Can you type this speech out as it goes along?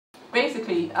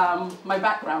basically, my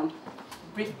background,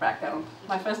 brief background,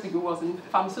 my first degree was in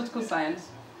pharmaceutical science,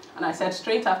 and I said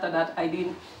straight after that I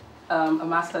did a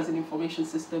master's in information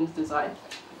systems design.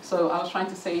 So I was trying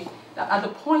to say that at the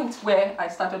point where I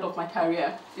started off my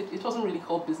career, it wasn't really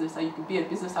called business, and you could be a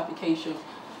business application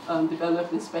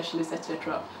development specialist,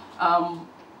 etc.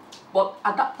 But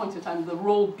at that point in time, the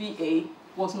role BA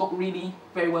was not really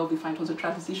very well defined. It was a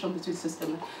transition between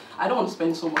systems. I don't want to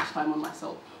spend so much time on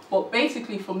myself. But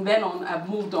basically, from then on, I've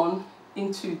moved on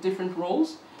into different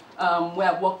roles,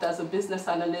 where I've worked as a business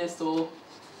analyst or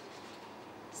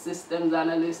systems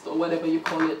analyst or whatever you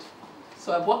call it.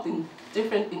 So I've worked in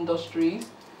different industries,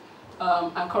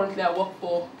 and currently I work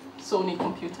for Sony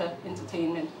Computer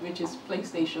Entertainment, which is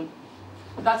PlayStation.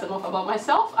 That's enough about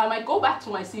myself. I might go back to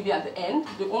my CV at the end.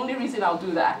 The only reason I'll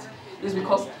do that is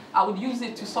because I would use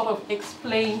it to sort of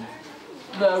explain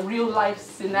the real life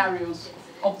scenarios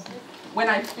of when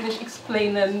I finish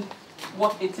explaining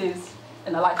what it is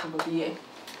in the life of a BA.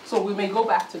 So we may go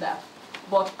back to that.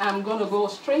 But I'm going to go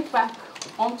straight back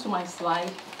onto my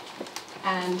slide,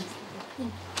 and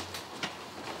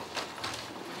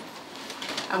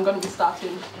I'm going to be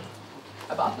starting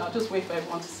about now. Just wait for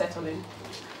everyone to settle in.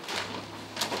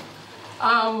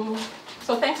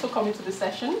 So thanks for coming to this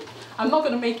session. I'm not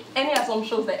going to make any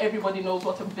assumptions that everybody knows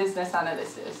what a business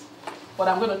analyst is, but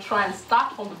I'm going to try and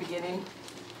start from the beginning,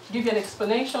 give you an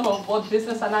explanation of what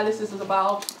business analysis is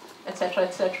about,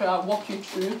 etc., walk you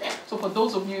through. So for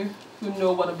those of you who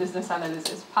know what a business analyst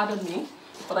is, pardon me,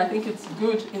 but I think it's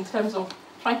good in terms of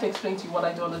trying to explain to you what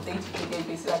I do on a day-to-day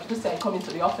basis. I could just say I come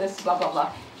into the office, blah, blah,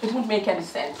 blah. It wouldn't make any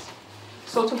sense.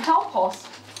 So to help us,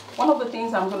 one of the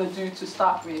things I'm going to do to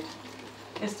start with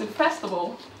is to, first of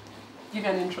all, give you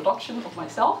an introduction of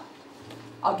myself.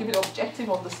 I'll give you the objective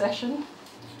of the session,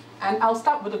 and I'll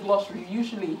start with a glossary.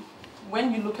 Usually,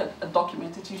 when you look at a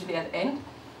document, it's usually at the end.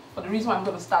 But the reason why I'm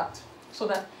going to start, so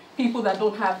that people that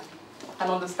don't have an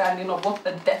understanding of what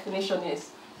the definition is,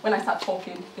 when I start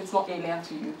talking, it's not alien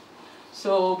to you.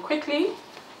 So quickly,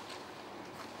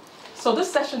 so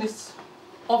this session is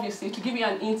obviously to give you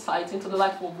an insight into the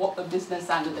life of what a business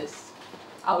analyst.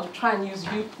 I'll try and use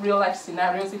real life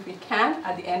scenarios if we can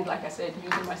at the end, like I said,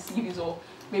 using my CVs or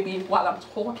maybe while I'm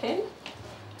talking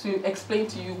to explain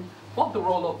to you what the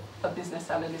role of a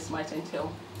business analyst might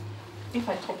entail. If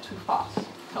I talk too fast,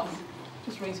 tell me.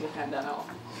 Just raise your hand and I'll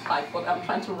type, but I'm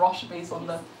trying to rush based on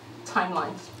the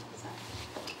timelines.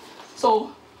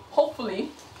 So hopefully,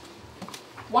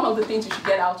 one of the things you should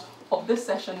get out of this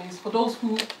session is for those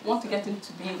who want to get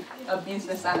into being a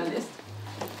business analyst,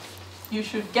 you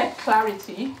should get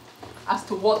clarity as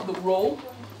to what the role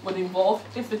would involve,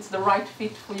 if it's the right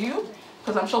fit for you,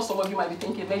 because I'm sure some of you might be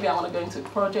thinking, maybe I want to go into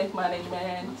project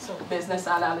management, business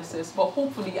analysis, but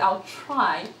hopefully I'll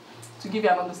try to give you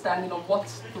an understanding of what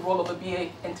the role of a BA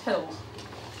entails.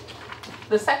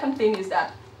 The second thing is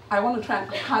that I want to try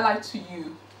and highlight to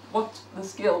you what the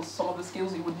skills, some of the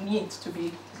skills you would need to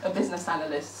be a business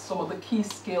analyst, some of the key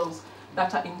skills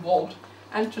that are involved,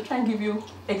 and to try and give you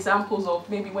examples of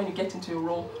maybe when you get into a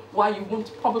role, why you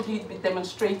won't probably be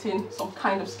demonstrating some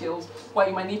kind of skills, why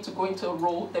you might need to go into a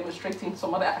role demonstrating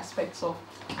some other aspects of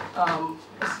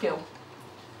a skill.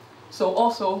 So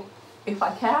also, if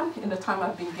I can, in the time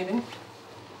I've been given,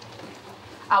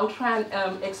 I'll try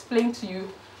and explain to you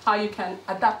how you can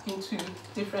adapt into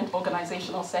different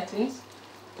organizational settings,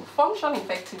 function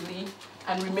effectively,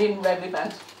 and remain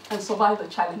relevant, and survive the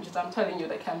challenges. I'm telling you,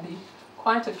 there can be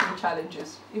quite a few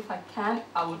challenges. If I can,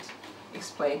 I would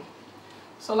explain.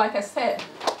 So like I said,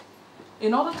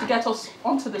 in order to get us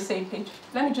onto the same page,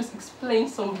 let me just explain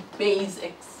some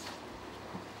basics.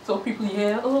 So people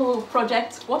hear, oh,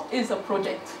 project, what is a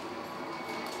project?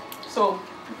 So,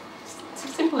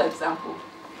 simple example.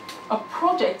 A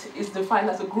project is defined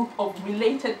as a group of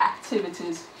related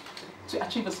activities to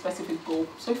achieve a specific goal.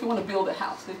 So if you want to build a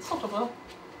house, it's sort of a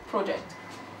project.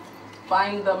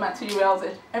 Buying the materials,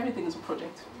 everything is a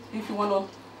project. If you want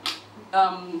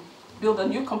to build a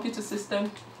new computer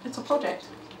system, it's a project.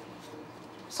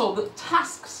 So the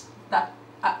tasks that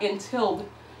are entailed,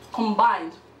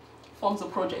 combined, forms a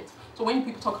project. So when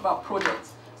people talk about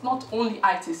projects, it's not only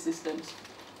IT systems.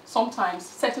 Sometimes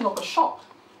setting up a shop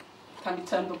can be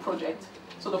termed a project.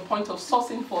 So the point of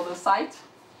sourcing for the site,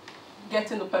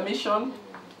 getting the permission,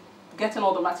 getting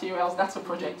all the materials, that's a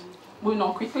project. Moving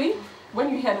on quickly, when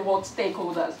you hear the word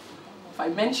stakeholders, if I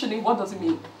mention it, what does it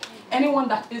mean? Anyone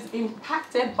that is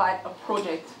impacted by a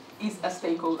project is a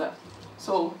stakeholder.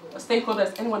 So a stakeholder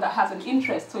is anyone that has an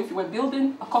interest. So if you were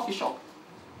building a coffee shop,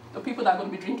 the people that are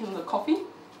going to be drinking the coffee,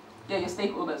 they're your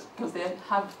stakeholders because they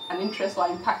have an interest or are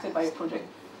impacted by your project.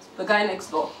 The guy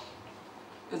next door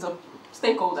is a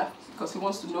stakeholder, because he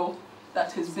wants to know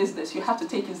that his business, you have to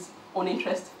take his own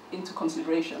interest into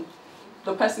consideration.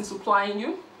 The person supplying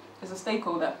you is a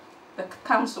stakeholder. The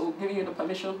council giving you the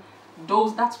permission,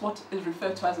 that's what is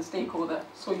referred to as a stakeholder.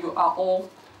 So you are all,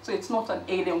 so it's not an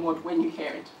alien word when you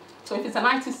hear it. So if it's an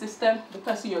IT system, the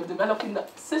person you're developing the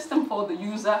system for, the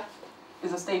user,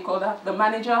 is a stakeholder. The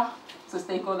manager is a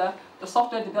stakeholder. The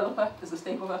software developer is a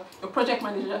stakeholder. Your project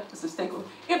manager is a stakeholder.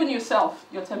 Even yourself,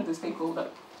 you're termed a stakeholder.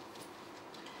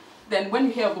 Then when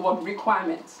you hear the word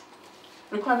requirements,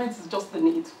 requirements is just the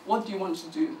need. What do you want to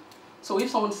do? So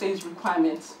if someone says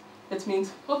requirements, it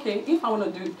means, okay,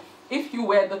 if you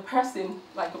were the person,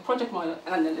 like a project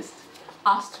analyst,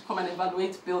 asked to come and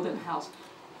evaluate building a house,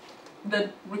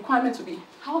 the requirement would be,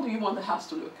 how do you want the house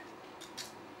to look?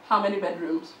 How many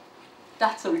bedrooms?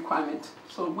 That's a requirement.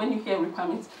 So when you hear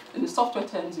requirements, in the software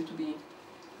terms, it will be,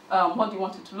 what do you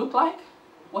want it to look like?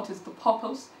 What is the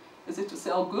purpose? Is it to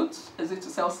sell goods? Is it to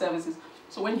sell services?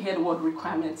 So when you hear the word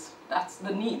requirements, that's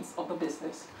the needs of the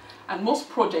business. And most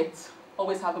projects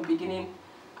always have a beginning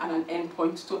and an end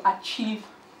point to achieve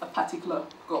a particular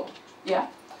goal. Yeah?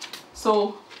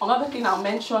 So another thing I'll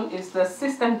mention is the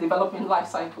system development life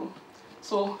cycle.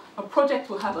 So a project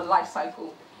will have a life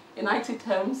cycle. In IT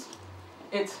terms,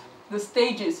 it's the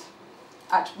stages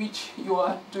at which you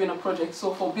are doing a project.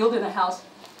 So for building a house,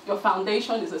 your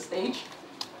foundation is a stage.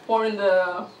 Pouring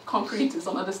the concrete is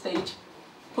another stage.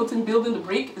 Building the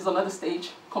brick is another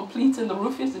stage. Completing the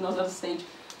roof is another stage.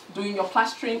 Doing your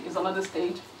plastering is another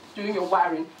stage. Doing your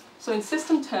wiring. So in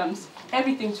system terms,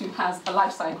 everything too has a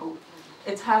life cycle.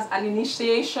 It has an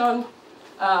initiation,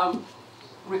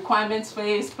 requirements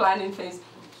phase, planning phase.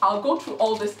 I'll go through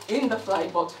all this in the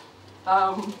slide, but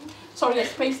sorry,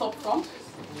 there's space up front.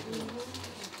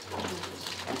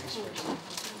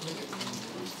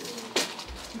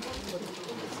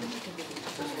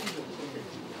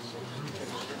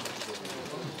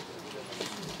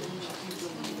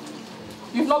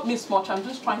 You've not missed much. I'm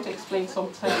just trying to explain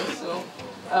some terms. So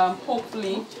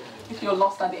hopefully, if you're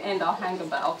lost at the end, I'll hang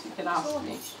about. You can ask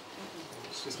me.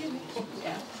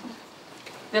 Yeah.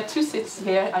 There are 2 seats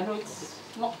here. I know it's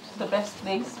not the best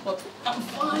place, but I'm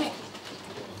fine.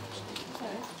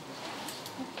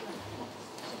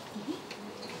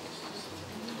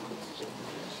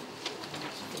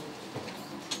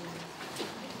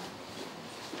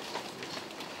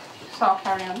 So I'll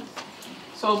carry on.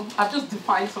 So I've just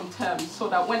defined some terms so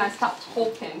that when I start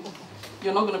talking,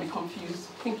 you're not going to be confused.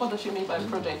 Think, what does she mean by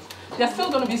project? There's still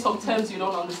going to be some terms you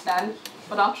don't understand,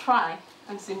 but I'll try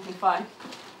and simplify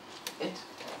it.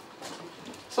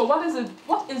 So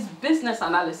what is business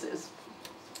analysis?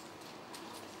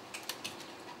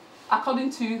 According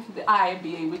to the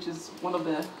IABA, which is one of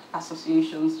the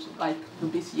associations like the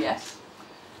BCS,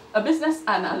 a business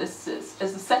analysis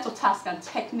is a set of tasks and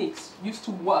techniques used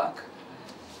to work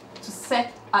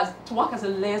as a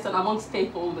liaison among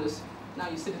stakeholders. Now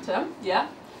you see the term, yeah?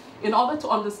 In order to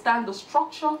understand the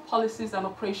structure, policies, and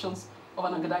operations of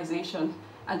an organization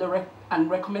and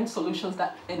recommend solutions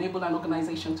that enable an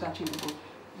organization to achieve a goal.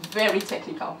 Very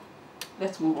technical.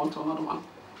 Let's move on to another one.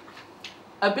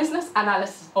 A business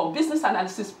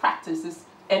analysis practice is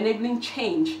enabling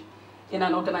change in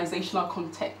an organizational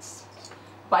context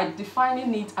by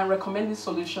defining needs and recommending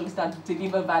solutions that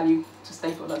deliver value to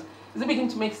stakeholders. Is it beginning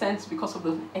to make sense because of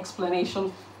the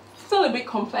explanation? Still a bit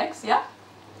complex, yeah?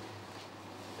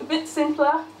 A bit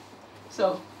simpler.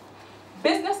 So,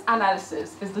 business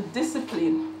analysis is the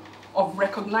discipline of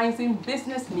recognizing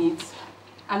business needs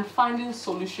and finding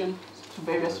solutions to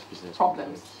various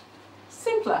problems.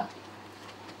 Simpler.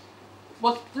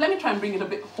 But let me try and bring it a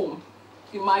bit home,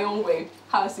 in my own way,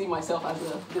 how I see myself as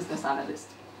a business analyst.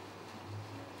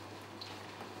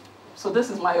 So this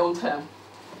is my own term.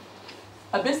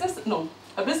 A business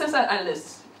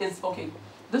analyst is, okay,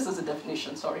 this is a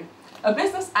definition, sorry. A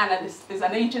business analyst is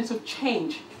an agent of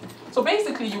change. So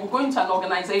basically, you will go into an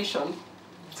organization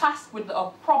tasked with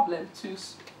a problem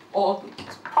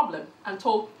and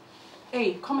told,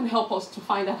 hey, come and help us to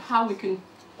find out how we can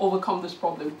overcome this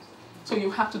problem. So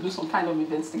you have to do some kind of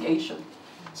investigation.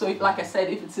 So like I said,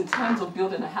 if it's in terms of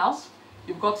building a house,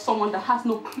 you've got someone that has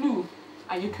no clue,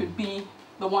 and you could be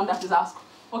the one that is asked,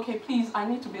 okay, please, I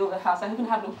need to build a house. I even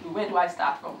have no clue. Where do I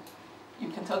start from? You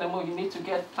can tell them, oh, you need to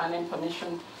get planning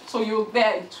permission. So you're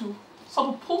there to sort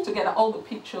of pull together all the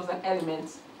pictures and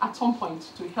elements at some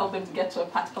point to help them to get to a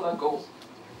particular goal.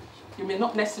 You may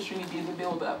not necessarily be the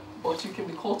builder, but you can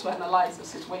be called to analyze the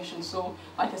situation. So,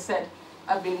 like I said,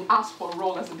 I've been asked for a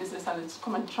role as a business analyst to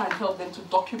come and try and help them to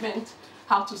document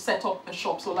how to set up a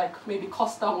shop. So like maybe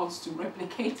Costa wants to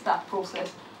replicate that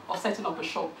process of setting up a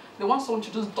shop. They want someone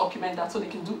to just document that so they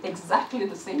can do exactly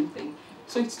the same thing.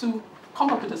 So it's to come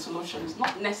up with a solution. It's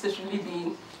not necessarily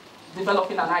being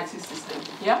developing an IT system.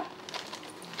 Yeah?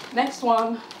 Next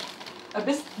one, a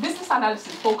business analyst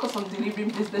is focused on delivering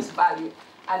business value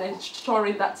and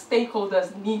ensuring that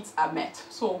stakeholders' needs are met.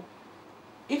 So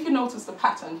if you notice the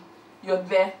pattern, you're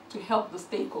there to help the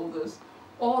stakeholders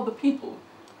or the people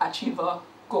achieve a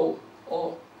goal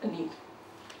or a need.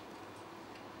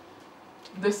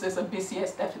 This is a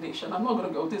BCS definition. I'm not going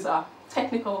to go, these are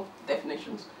technical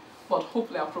definitions, but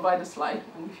hopefully I'll provide a slide,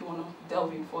 and if you want to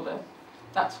delve in further,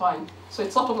 that's fine. So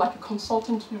it's sort of like a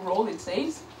consultancy role, it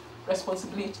says.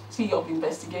 Responsibility of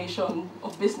investigation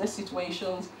of business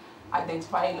situations,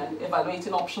 identifying and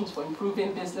evaluating options for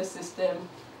improving business system,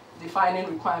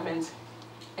 defining requirements,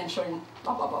 ensuring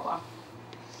blah, blah, blah, blah.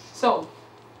 So,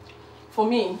 for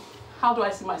me, how do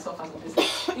I see myself as a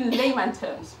business? In layman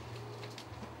terms,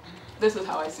 this is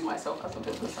how I see myself as a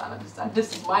business analyst, and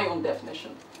this is my own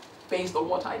definition based on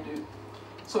what I do.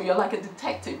 So you're like a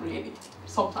detective, really,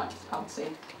 sometimes, I would say.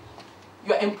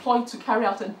 You're employed to carry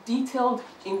out a detailed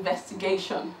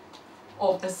investigation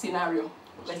of a scenario,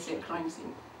 let's say a crime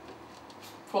scene,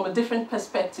 from a different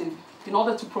perspective in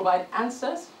order to provide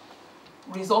answers,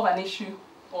 resolve an issue,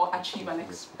 or achieve an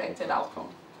expected outcome.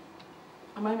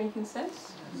 Am I making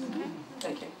sense? Mm-hmm.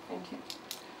 Okay, thank you.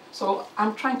 So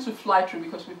I'm trying to fly through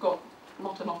because we've got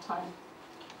not enough time.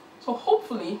 So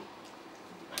hopefully,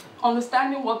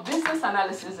 understanding what business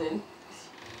analysis is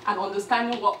and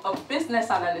understanding what a business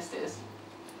analyst is,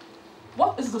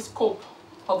 what is the scope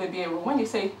of a BA role? When you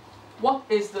say, what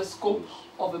is the scope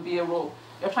of a BA role,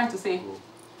 you're trying to say,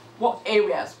 what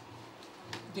areas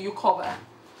do you cover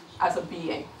as a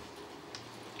BA?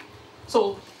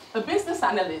 So a business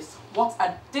analyst works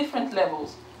at different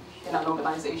levels in an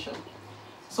organization.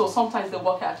 So sometimes they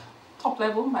work at top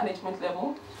level, management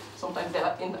level, sometimes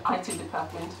they're in the IT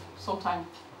department, sometimes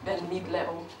they're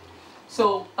mid-level.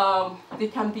 So they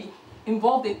can be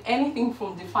involved in anything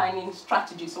from defining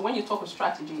strategy. So when you talk of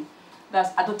strategy,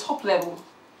 that's at the top level,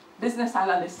 business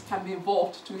analysts can be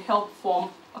involved to help form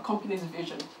a company's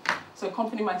vision. So a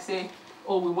company might say,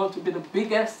 oh, we want to be the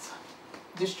biggest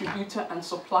distributor and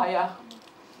supplier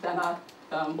than our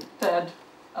third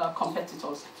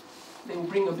competitors. They will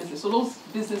bring a business. So those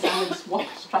business analysts work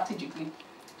strategically.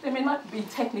 They may not be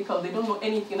technical, they don't know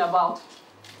anything about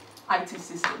IT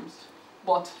systems,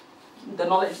 but the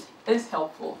knowledge is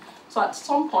helpful. So at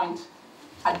some point,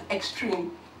 at the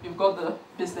extreme, you've got the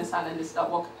business analysts that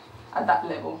work at that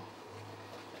level.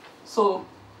 So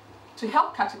to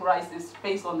help categorize this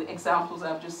based on the examples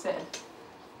I've just said,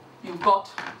 you've got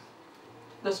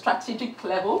the strategic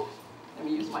level. Let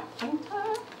me use my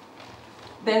pointer.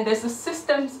 Then there's the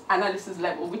systems analysis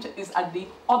level, which is at the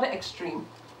other extreme.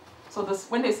 So this,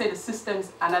 when they say the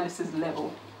systems analysis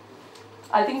level,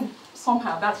 I think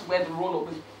somehow that's where the role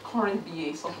of the current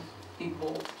BA sort of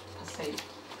evolved, per se.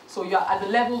 So you're at the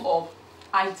level of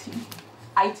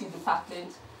IT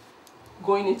department,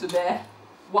 going into there,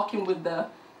 working with the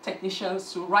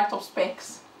technicians to write up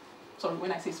specs. Sorry,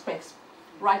 when I say specs,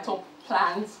 write up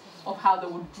plans of how they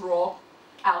would draw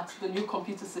out the new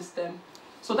computer system.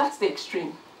 So that's the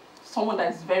extreme. Someone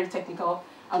that is very technical,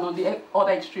 and on the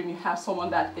other extreme, you have someone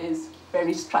that is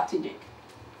very strategic.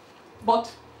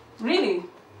 But really,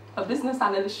 a business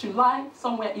analyst should lie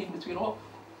somewhere in between, or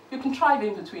you can thrive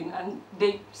in between, and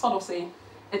they sort of say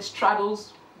it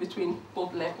straddles between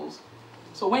both levels.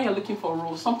 So when you're looking for a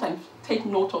role, sometimes take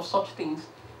note of such things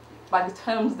by the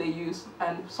terms they use,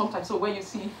 and sometimes, so where you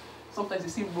see, sometimes you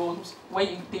see roles where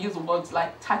they use the words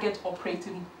like target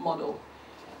operating model,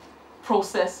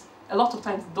 process. A lot of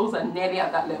times those are nearly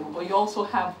at that level, but you also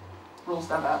have roles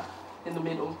that are in the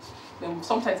middle. Then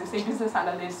sometimes they say business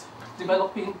analyst,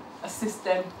 developing a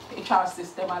system, HR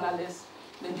system analyst.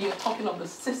 Then you're talking of the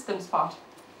systems part.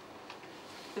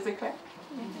 Is it clear?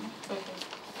 Mm-hmm.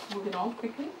 Okay, moving on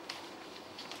quickly.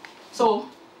 So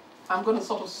I'm going to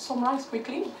sort of summarize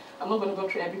quickly. I'm not going to go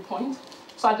through every point.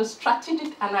 So at the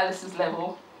strategic analysis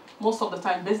level, most of the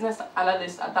time business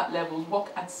analysts at that level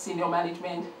work at senior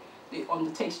management. They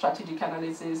undertake strategic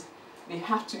analysis. They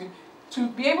have to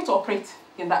be able to operate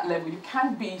in that level. You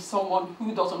can't be someone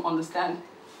who doesn't understand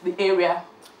the area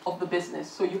of the business.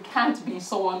 So you can't be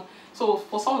someone, so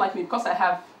for someone like me, because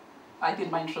I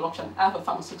did my introduction, I have a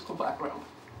pharmaceutical background.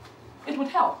 It would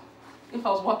help if I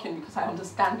was working because I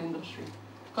understand the industry.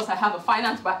 Because I have a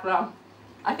finance background,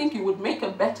 I think you would make a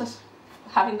better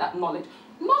having that knowledge.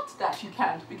 Not that you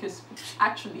can't, because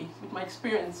actually, with my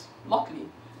experience, luckily,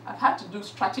 I've had to do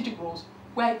strategic roles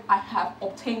where I have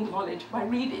obtained knowledge by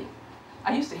reading.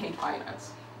 I used to hate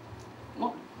finance.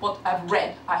 what I've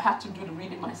read. I had to do the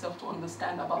reading myself to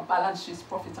understand about balance sheets,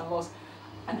 profit and loss,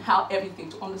 and how everything,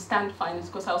 to understand finance,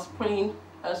 because I was playing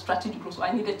a strategic role, so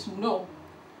I needed to know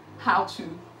how to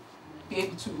be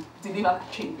able to deliver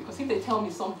that change. Because if they tell me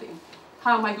something,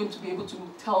 how am I going to be able to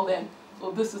tell them,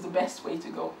 oh, this is the best way to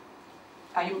go?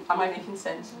 Am I making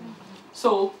sense?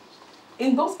 So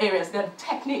in those areas, there are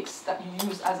techniques that you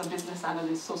use as a business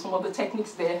analyst. So some of the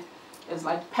techniques there is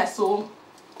like PESO,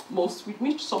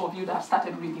 which some of you that have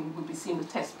started reading would be seeing the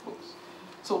textbooks.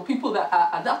 So people that are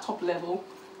at that top level,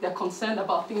 they're concerned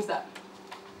about things that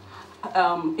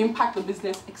impact the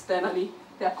business externally.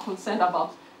 They're concerned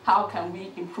about how can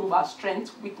we improve our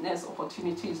strengths, weakness,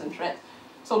 opportunities, and threats.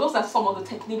 So those are some of the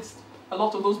techniques a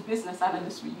lot of those business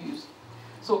analysts will use.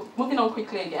 So moving on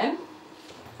quickly again,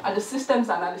 at the systems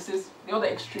analysis, the other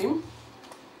extreme,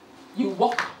 you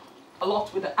work a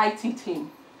lot with the IT team.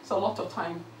 So a lot of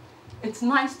time, it's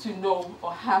nice to know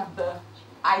or have the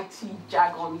IT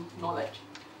jargon knowledge.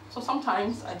 So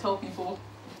sometimes I tell people,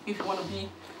 if you want to be,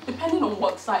 depending on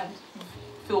what side you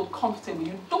feel comfortable,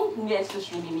 you don't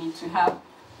necessarily need to have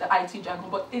the IT jargon,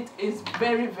 but it is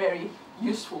very, very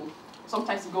useful.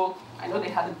 Sometimes you go, I know they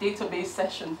had a database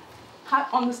session.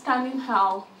 Understanding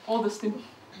how all these things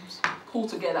pull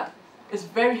together is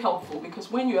very helpful,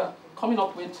 because when you're coming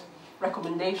up with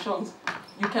recommendations,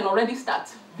 you can already start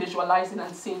visualizing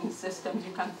and seeing systems.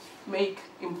 You can make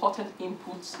important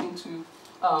inputs into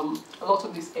a lot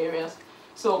of these areas.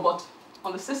 So, but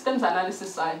on the systems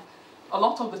analysis side, a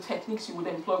lot of the techniques you would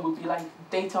employ would be like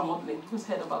data modeling. Who's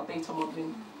heard about data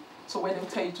modeling? So where they'll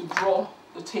tell you to draw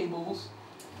the tables.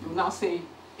 You will now say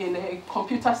in a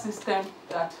computer system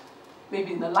that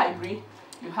maybe in the library,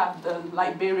 you have the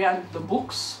librarian, the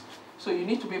books. So you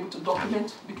need to be able to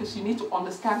document, because you need to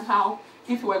understand how,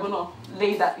 if you were going to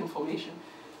lay that information.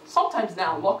 Sometimes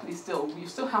now, luckily still, we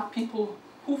still have people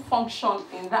who function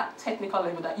in that technical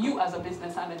level that you as a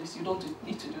business analyst, you don't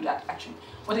need to do that actually.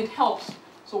 But it helps.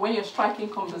 So when you're striking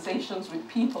conversations with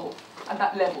people at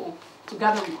that level to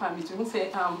gather requirements, you can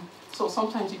say, so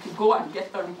sometimes you could go and get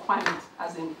a requirement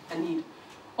as in a need.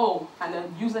 Oh, and the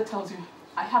user tells you,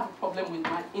 I have a problem with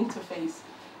my interface.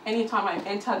 Anytime I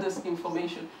enter this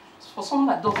information, for someone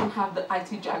that doesn't have the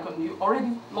IT jargon, you're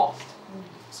already lost.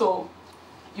 So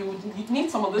you need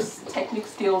some of these technical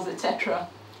skills, etc.,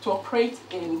 to operate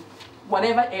in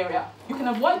whatever area. You can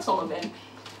avoid some of them,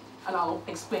 and I'll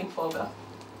explain further.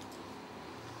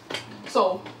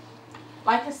 So,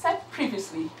 like I said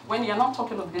previously, when you're not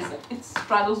talking about business, it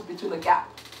straddles between the gap.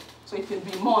 So it can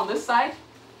be more on this side,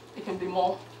 it can be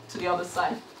more to the other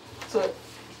side. So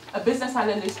a business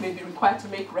analyst may be required to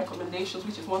make recommendations,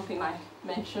 which is one thing I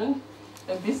mentioned.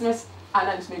 A business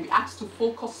analyst may be asked to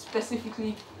focus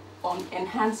specifically on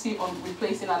enhancing, on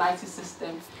replacing an IT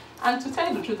system. And to tell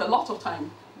you the truth, a lot of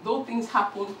time, those things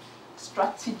happen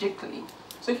strategically.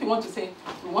 So if you want to say,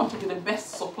 we want to be the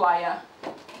best supplier,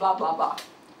 blah, blah, blah,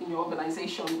 in your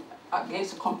organization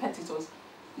against your competitors,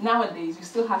 nowadays you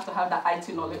still have to have that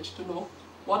IT knowledge to know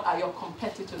what are your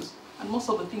competitors. And most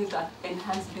of the things that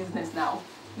enhance business now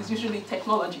is usually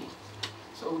technology.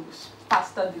 So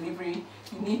faster delivery,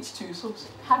 you need to, so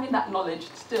having that knowledge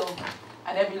still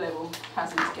at every level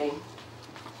has its gain.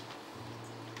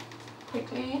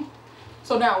 Quickly.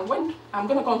 So now, when I'm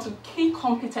going to go on to key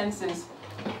competencies,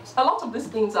 a lot of these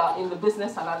things are in the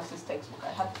business analysis textbook. I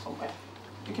have it somewhere.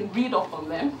 You can read up on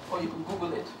them, or you can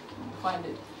Google it and find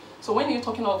it. So when you're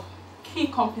talking of key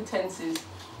competencies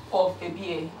of a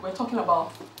BA, we're talking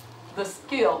about the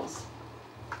skills,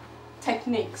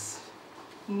 techniques,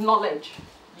 knowledge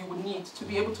you would need to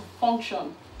be able to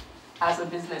function as a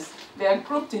business. They are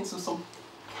grouped into some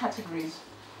categories.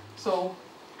 So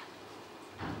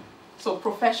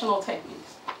professional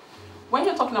techniques. When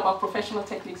you're talking about professional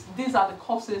techniques, these are the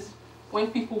courses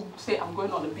when people say, I'm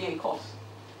going on a BA course.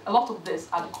 A lot of these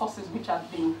are the courses which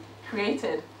have been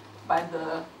created by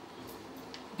the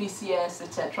BCS,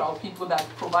 etc., or people that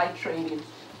provide training.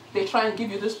 They try and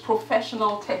give you these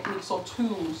professional techniques or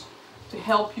tools to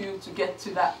help you to get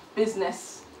to that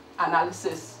business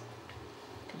analysis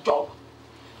job.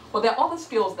 But there are other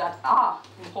skills that are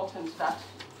important that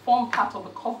form part of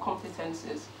the core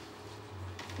competencies.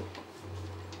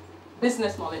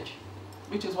 Business knowledge,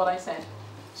 which is what I said.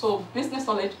 So business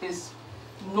knowledge is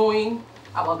knowing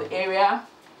about the area,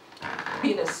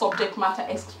 being a subject matter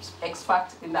expert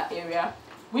in that area,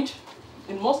 which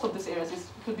in most of these areas it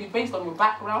could be based on your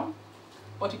background,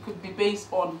 but it could be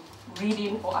based on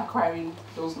reading or acquiring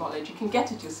those knowledge. You can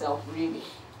get it yourself, really.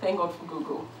 Thank God for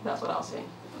Google. That's what I'll say.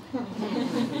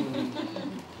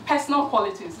 Personal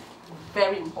qualities,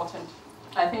 very important.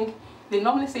 I think they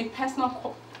normally say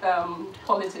personal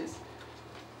qualities.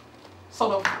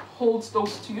 sort of holds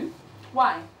those two.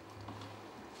 Why?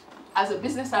 As a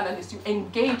business analyst, you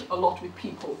engage a lot with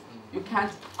people. You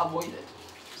can't avoid it.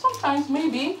 Sometimes,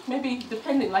 maybe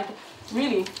depending, like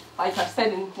really, like I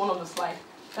said in one of the slides,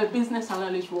 a business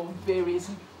analyst role varies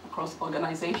across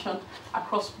organization,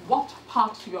 across what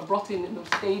part you are brought in the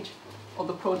stage of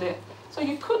the project. So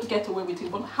you could get away with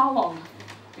it, but how long?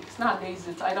 Because nowadays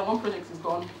it's either one project is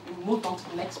gone, you move on to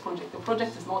the next project. The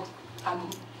project is not an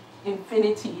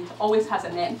infinity, it always has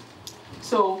an end.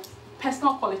 So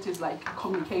personal qualities like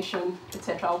communication,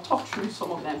 etc. I'll talk through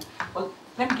some of them, but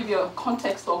let me give you a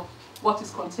context of what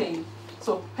is contained.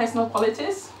 So personal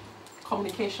qualities,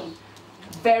 communication,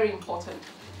 very important.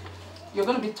 You're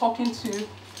going to be talking to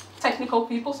technical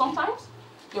people sometimes.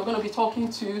 You're going to be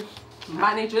talking to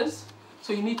managers,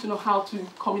 so you need to know how to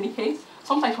communicate.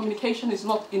 Sometimes communication is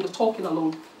not in the talking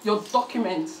alone. Your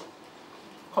documents,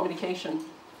 communication.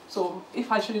 So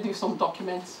if I show you some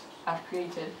documents I've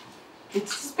created, it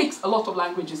speaks a lot of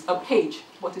languages, a page,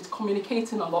 but it's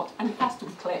communicating a lot, and it has to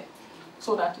be clear.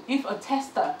 So that if a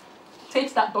tester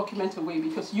takes that document away,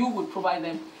 because you would provide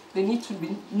them, they need to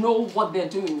know what they're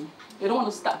doing. They don't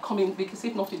want to start coming, because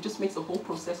if not, it just makes the whole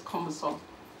process cumbersome.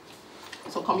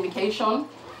 So communication,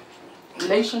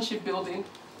 relationship building.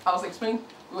 I was explaining,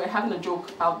 we were having a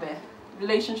joke out there.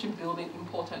 Relationship building,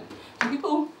 important. So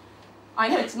people, I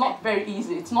know it's not very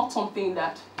easy. It's not something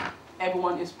that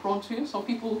everyone is prone to. Some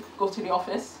people go to the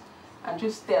office and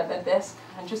just stare at their desk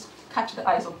and just catch the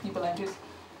eyes of people and just,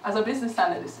 as a business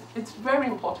analyst, it's very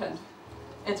important.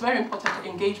 It's very important to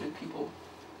engage with people.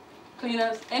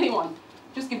 Cleaners, anyone,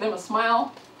 just give them a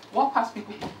smile, walk past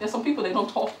people. There's some people, they don't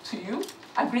talk to you.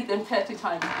 I greet them 30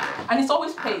 times. And it's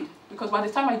always paid, because by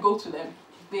the time I go to them,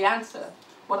 they answer.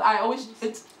 But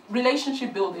it's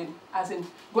relationship building, as in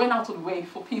going out of the way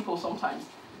for people sometimes.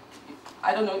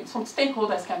 I don't know, some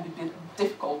stakeholders can be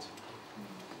difficult.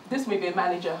 This may be a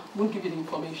manager, won't give you the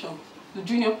information. The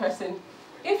junior person,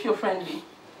 if you're friendly,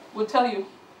 will tell you,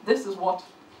 this is what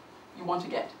you want to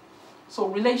get. So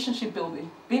relationship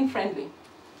building, being friendly,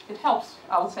 it helps,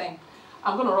 I would say.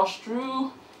 I'm going to rush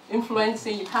through.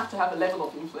 Influencing, you have to have a level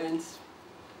of influence,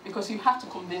 because you have to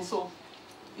convince. So,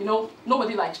 you know,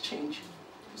 nobody likes change.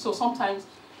 So sometimes,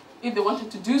 if they wanted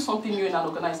to do something new in an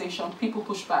organization, people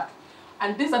push back.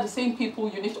 And these are the same people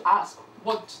you need to ask,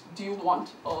 what do you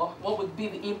want, or what would be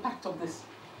the impact of this?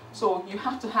 So you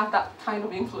have to have that kind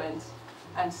of influence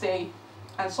and say,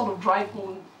 and sort of drive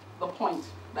home the point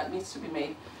that needs to be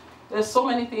made. There's so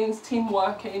many things,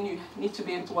 teamwork, and you need to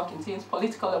be able to work in teams,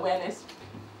 political awareness,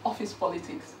 office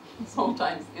politics.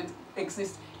 Sometimes it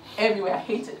exists everywhere, I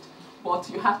hate it, but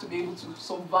you have to be able to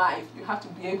survive. You have to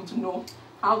be able to know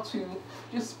how to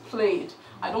just play it.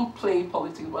 I don't play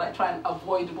politics, but I try and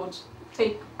avoid it, but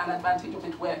take an advantage of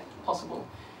it where possible.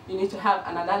 You need to have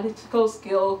an analytical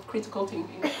skill, critical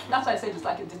thinking. That's why I said it's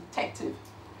like a detective.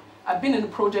 I've been in a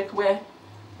project where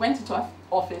went into an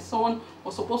office, someone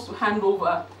was supposed to hand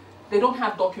over, they don't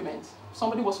have documents.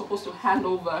 Somebody was supposed to hand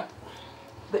over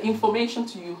the information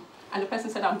to you, and the person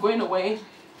said, I'm going away,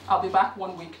 I'll be back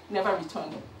 1 week, never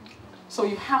returned. So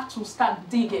you have to start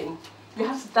digging. You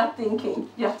have to start thinking.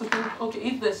 You have to think, okay,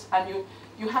 if this, and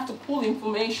you have to pull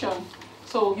information.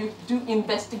 So you do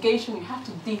investigation, you have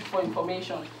to dig for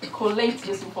information, collate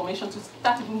this information to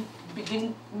start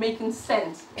begin making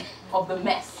sense of the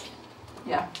mess.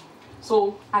 Yeah.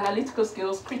 So analytical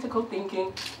skills, critical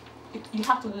thinking, you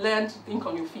have to learn to think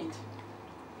on your feet.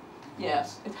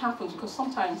 Yes, it happens, because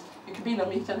sometimes you could be in a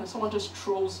meeting and someone just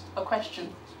throws a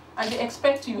question and they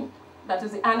expect you, that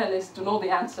is the analyst, to know the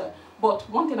answer. But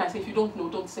one thing I say, if you don't know,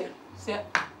 don't say. Say,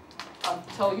 I'll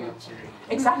tell you.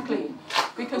 Exactly.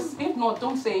 Because if not,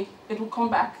 don't say, it will come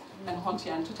back and haunt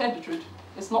you. And to tell the truth,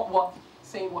 it's not worth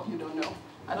saying what you don't know.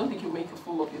 I don't think you make a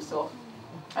fool of yourself.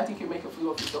 I think you make a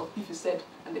fool of yourself if you said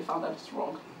and they found out it's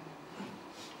wrong.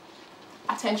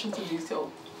 Attention to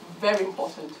detail, very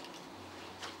important.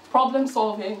 Problem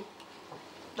solving,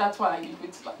 that's why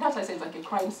that's why I say it's like a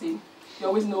crime scene. You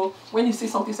always know when you see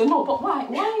something, say, no, but why?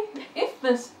 Why? If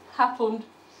this happened,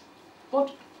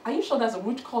 but are you sure there's a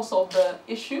root cause of the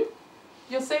issue?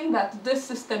 You're saying that this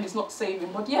system is not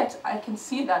saving, but yet I can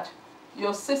see that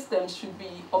your system should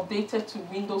be updated to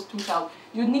Windows 2000.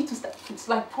 You need to start, it's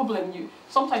like problem you.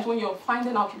 Sometimes when you're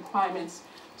finding out requirements,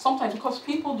 sometimes because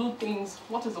people do things,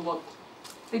 what is the word?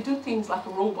 They do things like a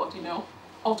robot, you know,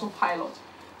 autopilot.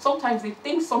 Sometimes they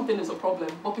think something is a problem,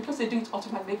 but because they do it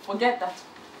automatically, they forget that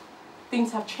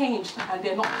things have changed and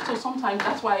they're not. So sometimes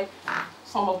that's why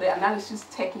some of the analysis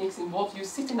techniques involve you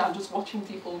sitting and just watching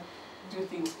people do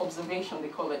things, observation they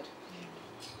call it.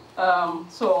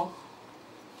 So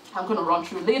I'm going to run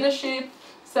through leadership,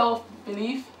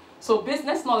 self-belief. So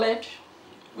business knowledge,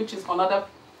 which is another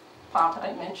part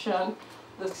I mentioned,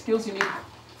 the skills you need,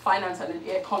 finance and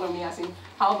the economy, as in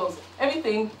how does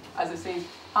everything, as I say,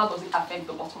 how does it affect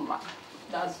the bottom line?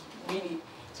 That's really,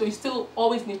 so you still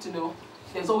always need to know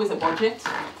there's always a budget,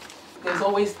 there's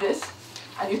always this,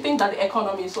 and you think that the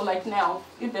economy, so like now,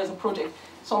 if there's a project,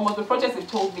 some of the projects they've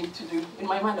told me to do, in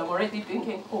my mind I'm already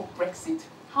thinking, oh, Brexit.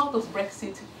 How does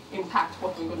Brexit impact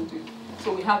what we're going to do?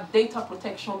 So we have data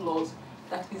protection laws,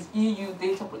 that is EU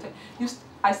data protection.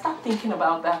 I start thinking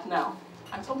about that now,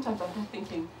 and sometimes I'm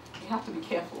thinking, you have to be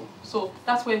careful. So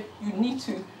that's where you need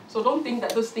to, so don't think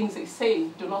that those things they say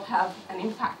do not have an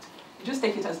impact. You just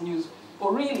take it as news.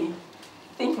 But really,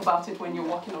 think about it when you're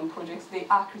working on projects. They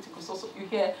are critical. So you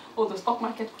hear, oh, the stock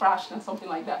market crashed and something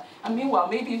like that. And meanwhile,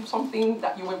 maybe something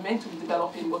that you were meant to be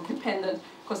developing was dependent,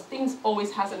 because things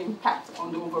always has an impact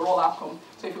on the overall outcome.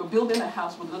 So if you're building a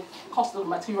house, will the cost of the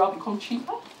material become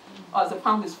cheaper? Or as the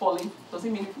pound is falling, does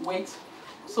it mean if you wait?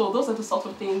 So those are the sort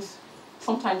of things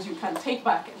sometimes you can take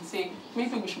back and say,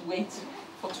 maybe we should wait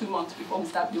for 2 months before we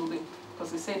start building.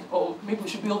 Because they said, oh, maybe we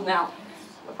should build now.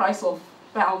 The price of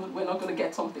pound, we're not going to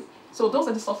get something. So those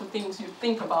are the sort of things you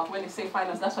think about when they say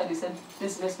finance. That's why they said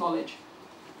business knowledge.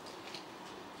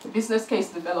 Business case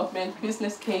development,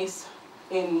 business case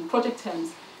in project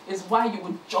terms is why you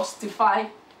would justify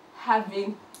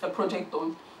having a project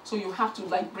done. So you have to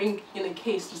like bring in a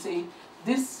case to say,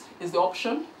 this is the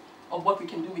option of what we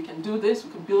can do. We can do this,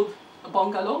 we can build a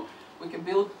bungalow, we can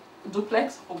build a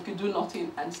duplex, or we can do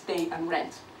nothing and stay and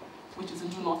rent, which is a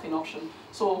do nothing option.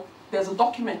 So there's a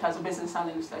document as a business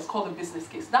analyst that's called a business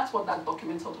case. That's what that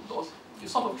document sort of does. You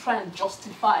sort of try and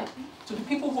justify to the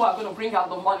people who are going to bring out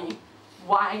the money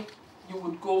why you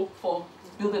would go for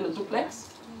building a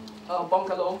duplex, a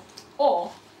bungalow,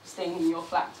 or staying in your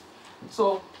flat.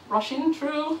 So rushing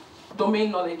through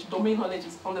domain knowledge. Domain knowledge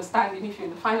is understanding if you're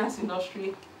in the finance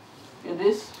industry, you're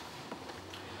this.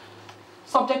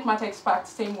 Subject matter expert,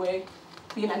 same way,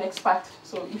 being an expert.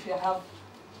 So if you have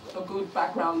a good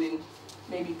background in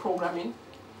maybe programming,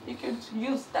 you could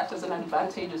use that as an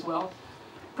advantage as well.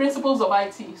 Principles of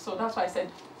IT, so that's why I said,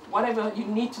 whatever you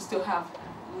need to still have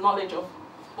knowledge of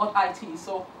what IT is.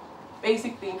 So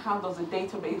basic thing, how does a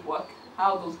database work?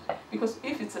 Because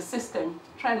if it's a system,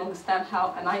 try and understand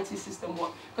how an IT system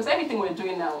works. Because everything we're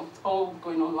doing now, it's all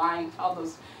going online.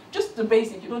 Just the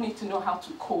basic, you don't need to know how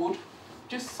to code.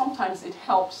 Just sometimes it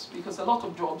helps because a lot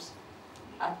of jobs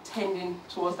are tending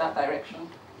towards that direction.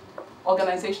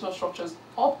 Organizational structures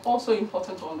are also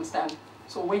important to understand.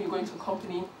 So when you go into a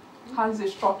company, how is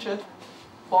it structured?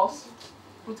 Boss,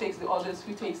 who takes the orders,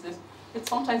 who takes this? It's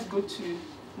sometimes good to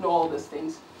know all these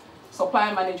things.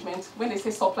 Supplier management, when they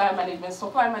say supplier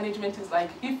management is like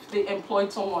if they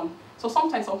employed someone. So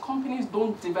sometimes some companies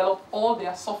don't develop all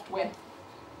their software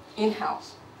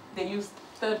in-house. They use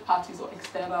third parties or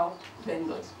external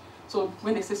vendors. So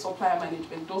when they say supplier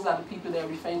management, those are the people they're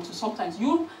referring to. Sometimes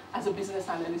you, as a business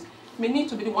analyst, may need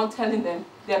to be the one telling them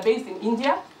they're based in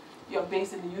India, you're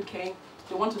based in the UK,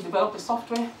 they want to develop the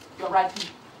software, you're writing.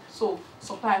 So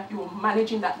supplier, you're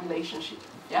managing that relationship.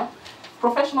 Yeah?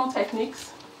 Professional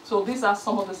techniques, so these are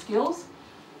some of the skills.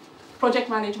 Project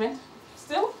management,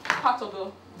 still part of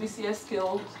the BCS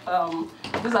skills.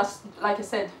 These are, like I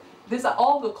said, these are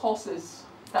all the courses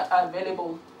that are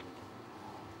available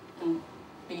in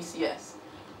BCS.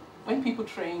 When people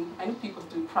train, I know people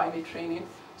do private training.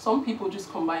 Some people just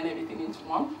combine everything into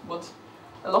one, but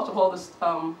a lot of all these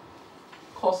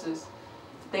courses,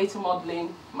 data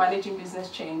modeling, managing business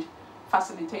change,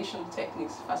 facilitation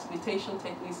techniques. Facilitation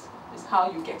techniques is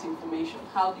how you get information.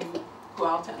 How do you go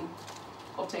out and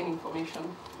obtain information?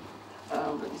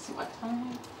 Let me see my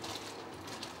time.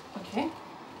 Okay.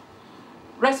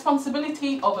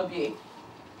 Responsibility of a BA.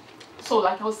 So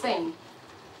like I was saying,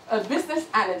 a business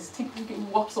analyst typically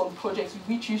works on projects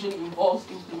which usually involves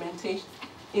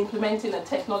implementing a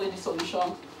technology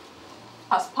solution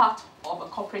as part of a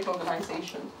corporate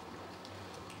organization.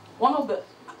 One of the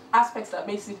aspects that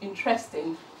makes it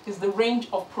interesting is the range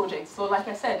of projects. So like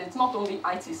I said, it's not only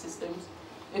IT systems.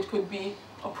 It could be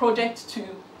a project to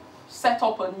set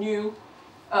up a new,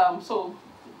 so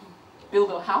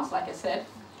build a house, like I said.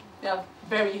 They're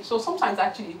so sometimes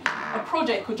actually a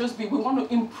project could just be, we want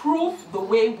to improve the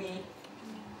way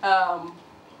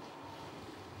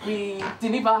we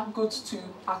deliver goods to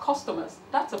our customers.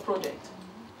 That's a project.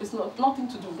 It's nothing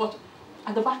to do, but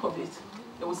at the back of it,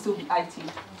 there will still be IT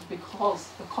because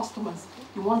the customers,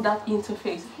 you want that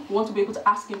interface. You want to be able to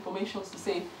ask information to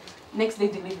say next day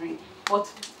delivery.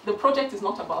 But the project is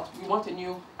not about, we want a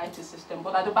new IT system,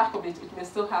 but at the back of it, it may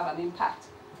still have an impact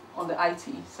on the IT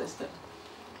system.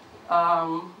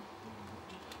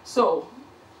 So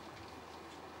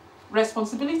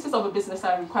Responsibilities of a business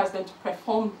analyst requires them to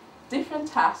perform different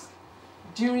tasks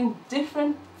during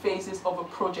different phases of a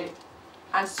project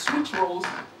and switch roles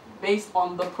based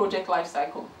on the project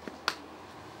lifecycle.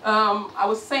 I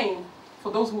was saying,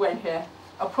 for those who weren't here,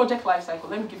 a project lifecycle,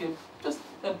 let me give you just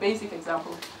a basic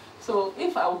example. So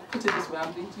if I would put it this way,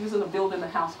 I'm using a building a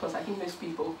house because I think most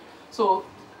people. So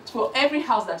for every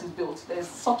house that is built, there's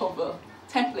sort of a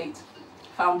template,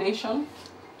 foundation,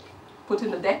 put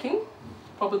in the decking,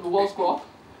 probably the walls go up,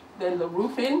 then the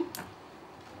roofing,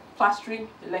 plastering,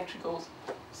 electricals.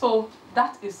 So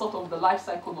that is sort of the life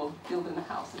cycle of building a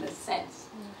house in a sense.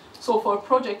 So for a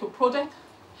project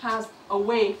has a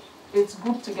way it's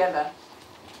grouped together,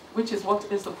 which is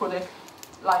what is the project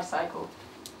life cycle.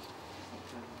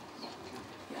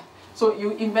 Yeah. So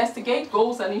you investigate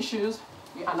goals and issues,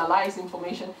 you analyze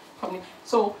information from it.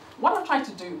 So what I'm trying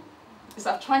to do is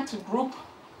I'm trying to group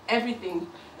everything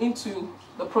into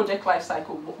the project life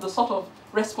cycle, the sort of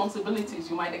responsibilities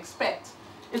you might expect.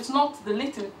 It's not, the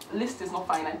list is not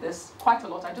finite, there's quite a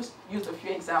lot. I just used a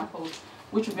few examples,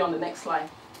 which will be on the next slide.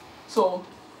 So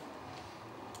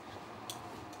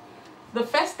the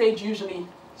first stage usually,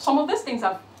 some of these things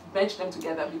I've merged them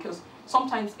together because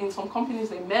sometimes in some companies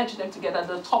they merge them together,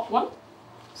 the top one.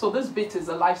 So this bit is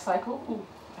a life cycle. Ooh,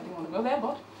 I didn't want to go there,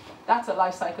 but that's a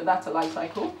life cycle, that's a life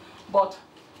cycle. But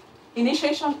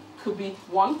initiation could be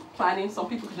one, planning. Some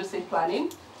people could just say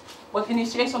planning. But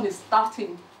initiation is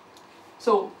starting.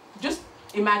 So just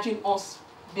imagine us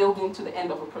building to the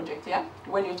end of a project, yeah?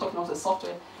 When you're talking about the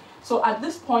software. So at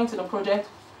this point in a project,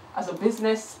 as a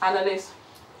business analyst,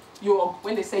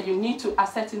 when they say you need to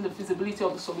ascertain the feasibility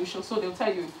of the solution, so they'll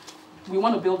tell you, we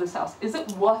want to build this house. Is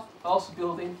it worth us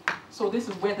building? So this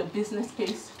is where the business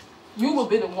case, you will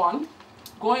be the one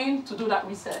going to do that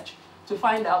research to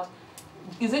find out,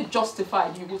 is it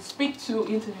justified? You will speak to,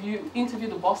 interview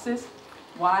the bosses.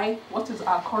 Why? What is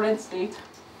our current state?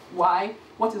 Why?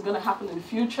 What is going to happen in the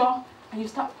future? And you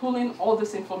start pulling all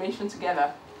this information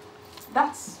together.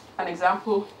 That's an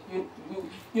example.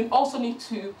 You also need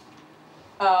to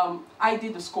ID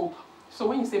the scope. So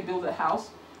when you say build a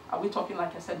house, are we talking,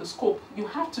 like I said, the scope? You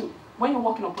have to, when you're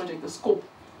working on a project, the scope,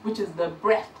 which is the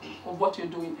breadth of what you're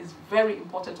doing, is very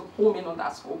important to home in on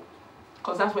that scope,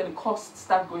 because that's where the costs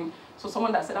start going. So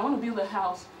someone that said, I want to build a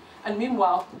house, and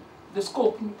meanwhile, the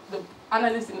scope, the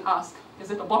analyst didn't ask,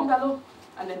 is it a bungalow?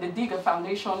 And then they dig a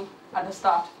foundation at the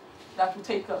start. That will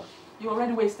take you're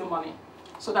already wasting money.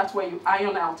 So that's where you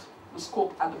iron out the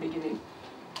scope at the beginning.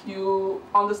 You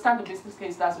understand the business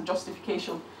case, that's a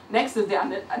justification. Next is the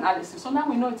analysis. So now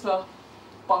we know it's a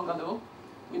bungalow.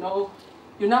 You know,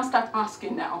 you now start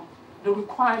asking now the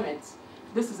requirements.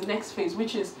 This is the next phase,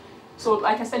 which is, so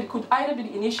like I said, it could either be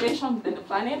the initiation, then the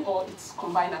planning, or it's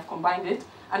combined. I've combined it.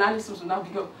 Analysis will now be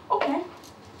go, okay,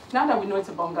 now that we know it's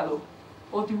a bungalow,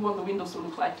 what do you want the windows to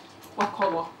look like? What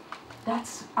color?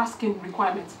 That's asking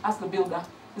requirements. Ask the builder.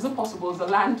 Is it possible? Is the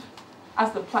land?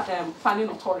 Ask the planning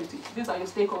authority. These are your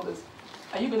stakeholders.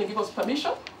 Are you going to give us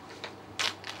permission?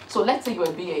 So let's say you're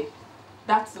a BA.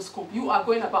 That's the scope. You are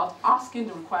going about asking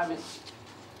the requirements.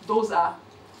 Those are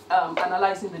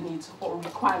analyzing the needs or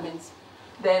requirements.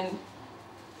 Then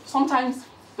sometimes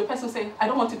the person says, I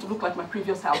don't want it to look like my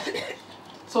previous house.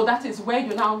 So that is where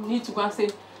you now need to go and say,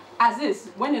 as is,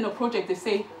 when in a project they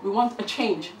say, we want a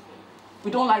change.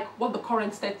 We don't like what the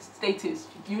current state is.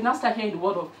 You now start hearing the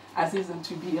word of as is and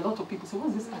to be. A lot of people say, what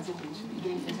is this as is and to be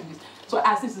doing interviews? So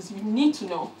as is, you need to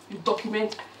know, you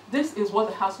document, this is what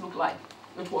the house looked like.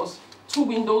 It was 2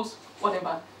 windows,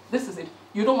 whatever. This is it.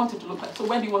 You don't want it to look like. So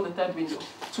where do you want the 3rd window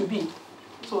to be?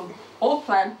 So old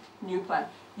plan, new plan.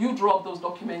 You draw up those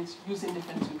documents using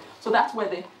different tools. So that's where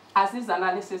the as is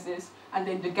analysis is, and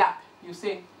then the gap. You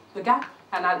say the gap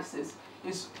analysis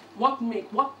is what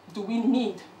do we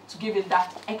need to give it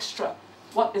that extra?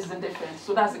 What is the difference?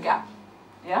 So that's the gap.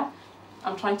 Yeah?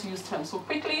 I'm trying to use terms. So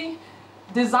quickly,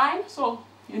 design, so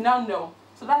you now know.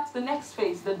 So that's the next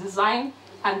phase. The design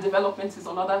and development is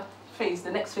another phase,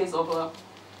 the next phase of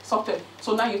software.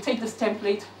 So now you take this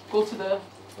template, go to the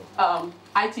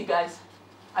IT guys.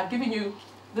 I've given you,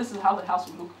 this is how the house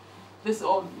would look. This is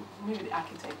all, maybe the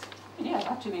architect. Yeah,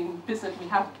 actually in business we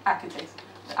have architects.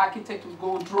 The architect will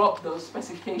go drop the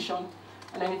specification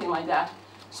and everything like that.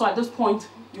 So at this point,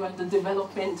 you're at the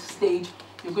development stage.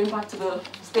 You're going back to the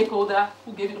stakeholder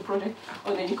who gave you the project,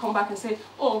 and then you come back and say,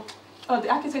 oh, the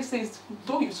architect says,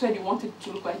 though you said you wanted it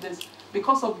to look like this,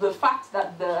 because of the fact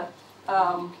that the,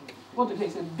 what did they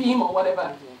say, beam or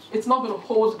whatever, it's not going to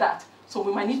hold that. So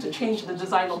we might need to change the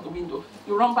design of the window.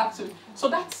 You run back to, so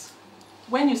that's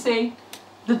when you say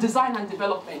the design and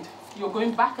development, you're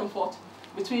going back and forth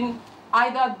between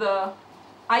either the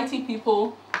IT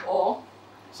people Or,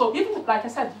 so even, like I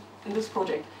said, in this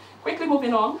project, quickly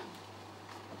moving on,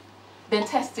 then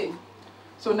testing.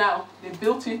 So now, they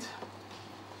built it.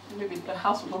 Maybe the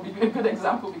house would not be a good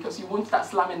example because you won't start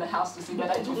slamming the house to see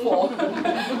whether it will fall.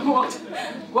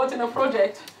 What in a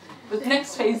project, the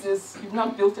next phase is you've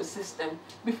now built a system.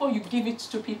 Before you give it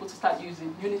to people to start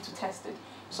using, you need to test it.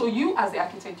 So you as the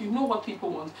architect, you know what people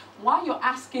want. While you're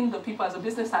asking the people as a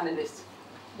business analyst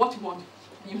what you want,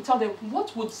 you tell them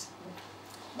what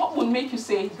would make you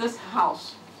say this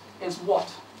house is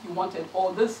what you wanted,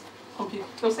 or this computer.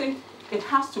 They'll say it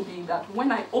has to be that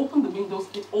when I open the windows,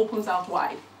 it opens out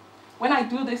wide. When I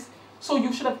do this, so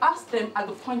you should have asked them at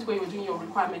the point where you're doing your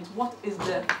requirements, what is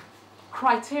the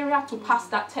criteria to pass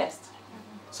that test?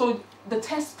 So the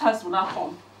test will now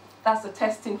come. That's the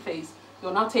testing phase.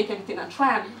 You'll now take everything and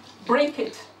try and break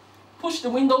it, push the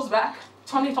windows back,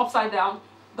 turn it upside down.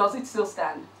 Does it still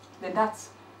stand? Then that's,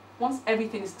 once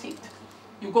everything is ticked,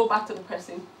 you go back to the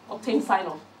person, obtain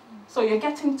sign-off. So you're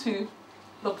getting to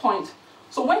the point.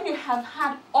 So when you have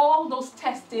had all those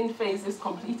testing phases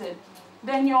completed,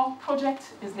 then your project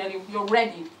is nearly, you're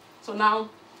ready. So now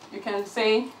you can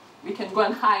say, we can go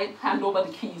and hand over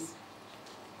the keys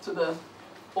to the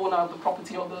owner of the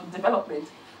property or the development.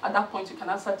 At that point, you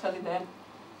can start telling them,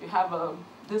 you have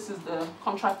this is the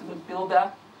contract with the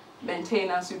builder,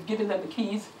 maintenance, you've given them the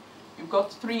keys, you've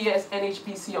got 3 years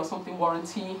NHBC or something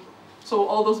warranty. So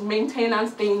all those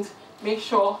maintenance things, make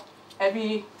sure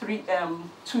every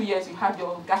 2 years you have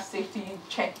your gas safety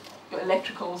check, your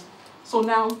electricals. So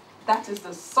now that is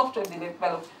the software they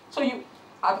develop. So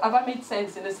have I made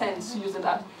sense in a sense using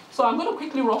that? So I'm going to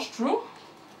quickly rush through.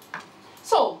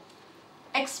 So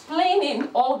explaining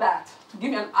all that to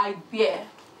give you an idea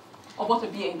of what a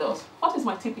BA does. What is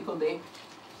my typical day?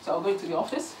 So I'll go into the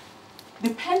office.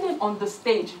 Depending on the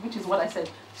stage, which is what I said.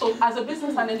 So as a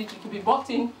business analyst, you could be brought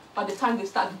in by the time they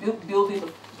start building the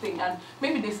thing. And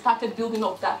maybe they started building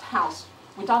up that house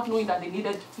without knowing that they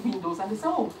needed windows. And they say,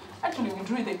 oh, actually we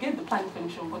drew it, they gave the planning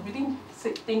permission, but we didn't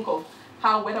think of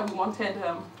whether we wanted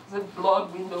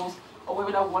blood windows, or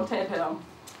whether we wanted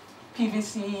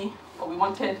PVC, or we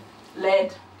wanted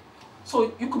LED.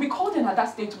 So you could be called in at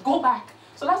that stage to go back.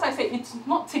 So that's why I say it's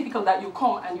not typical that you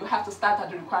come and you have to start at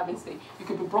the requirement stage. You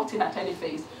could be brought in at any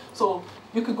phase. So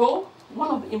you could go, one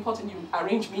of the important, you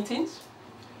arrange meetings,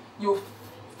 you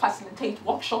facilitate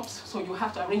workshops, so you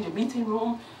have to arrange a meeting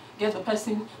room, get the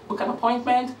person, book an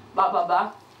appointment, blah, blah,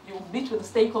 blah. You meet with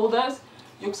the stakeholders.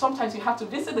 Sometimes you have to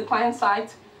visit the client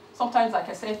site. Sometimes, like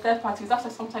I said, third parties. That's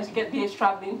why sometimes you get BAs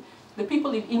traveling. The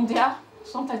people in India,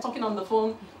 sometimes talking on the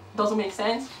phone doesn't make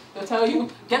sense. They'll tell you,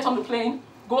 get on the plane,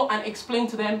 go and explain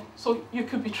to them. So you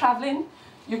could be traveling,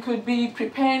 you could be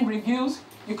preparing reviews,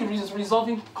 you could be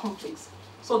resolving conflicts.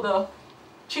 So the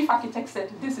chief architect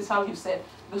said, this is how you said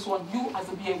this one. You as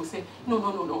a BA will say, no,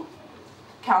 no, no, no,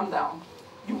 calm down.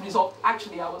 You resolve.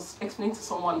 Actually, I was explaining to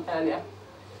someone earlier,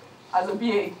 as a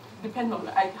BA,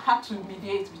 I had to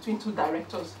mediate between 2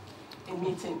 directors in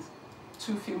meetings,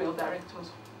 2 female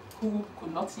directors who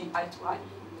could not see eye to eye.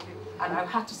 And I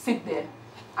had to sit there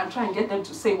and try and get them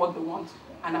to say what they want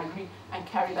and agree and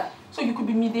carry that. So you could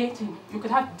be mediating. You could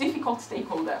have difficult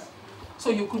stakeholders. So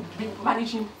you could be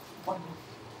managing one.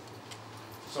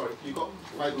 Sorry, you got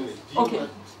 5 minutes. Do you want to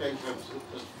spend time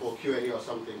just for Q&A or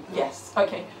something? Yes,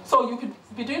 okay. So you could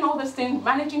be doing all these things,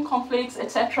 managing conflicts,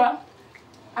 etc.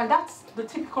 And that's the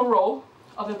typical role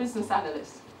of a business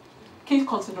analyst. Key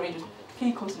considerations.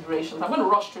 I'm going to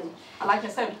rush through. And like I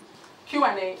said,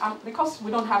 Q&A, because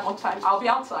we don't have much time, I'll be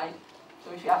outside.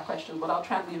 So if you have questions, but I'll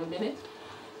try and leave a minute.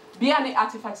 BA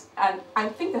artifacts, and I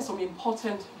think there's some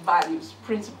important values,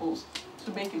 principles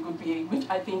to make a good BA, which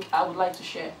I think I would like to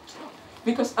share.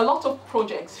 Because a lot of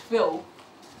projects fail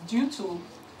due to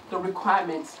the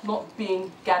requirements not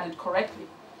being gathered correctly.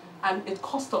 And it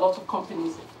costs a lot of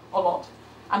companies a lot.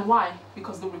 And why?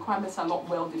 Because the requirements are not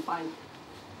well defined.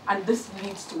 And this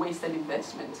leads to wasted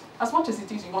investment. As much as it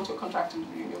is you want your contract to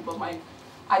be renewed, but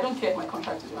I don't care if my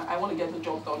contract is renewed, I want to get the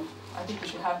job done. I think we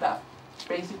should have that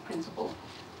basic principle.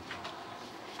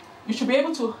 You should be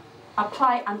able to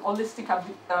apply an holistic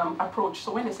approach.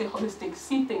 So when they say holistic,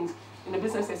 see things. In the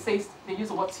business, they use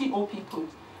the word TOP.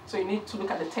 So you need to look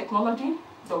at the technology,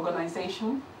 the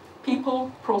organization,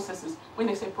 people, processes. When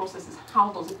they say processes,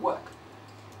 how does it work?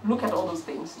 Look at all those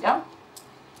things, yeah?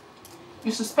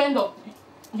 You spend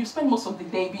most of the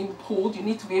day being pulled. You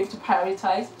need to be able to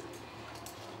prioritize.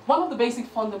 One of the basic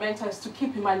fundamentals to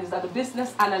keep in mind is that the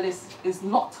business analyst is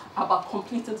not about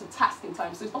completing the task in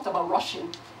time. So it's not about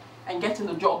rushing and getting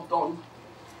the job done.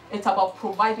 It's about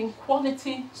providing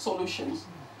quality solutions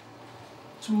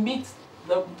to meet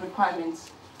the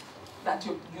requirements that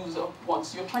your user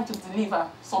wants. You're trying to deliver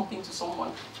something to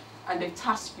someone, and they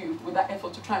task you with that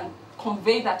effort to try and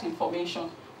convey that information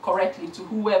correctly to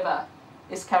whoever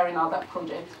is carrying out that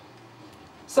project.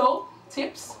 So,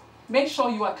 tips, make sure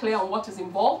you are clear on what is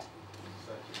involved,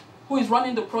 who is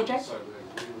running the project. Sorry,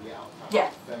 we're really out of time.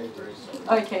 Yeah. Very, very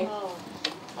sorry. Okay.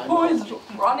 Who is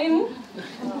running?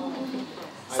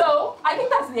 So, I think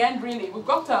that's the end really. We've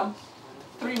got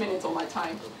 3 minutes of my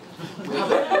time. We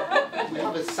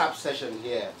have a sub session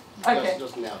here. Okay.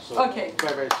 Just now. So Okay.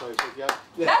 very, very sorry. So, yeah.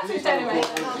 That's it anyway.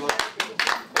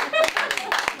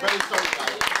 Very sorry,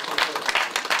 guys.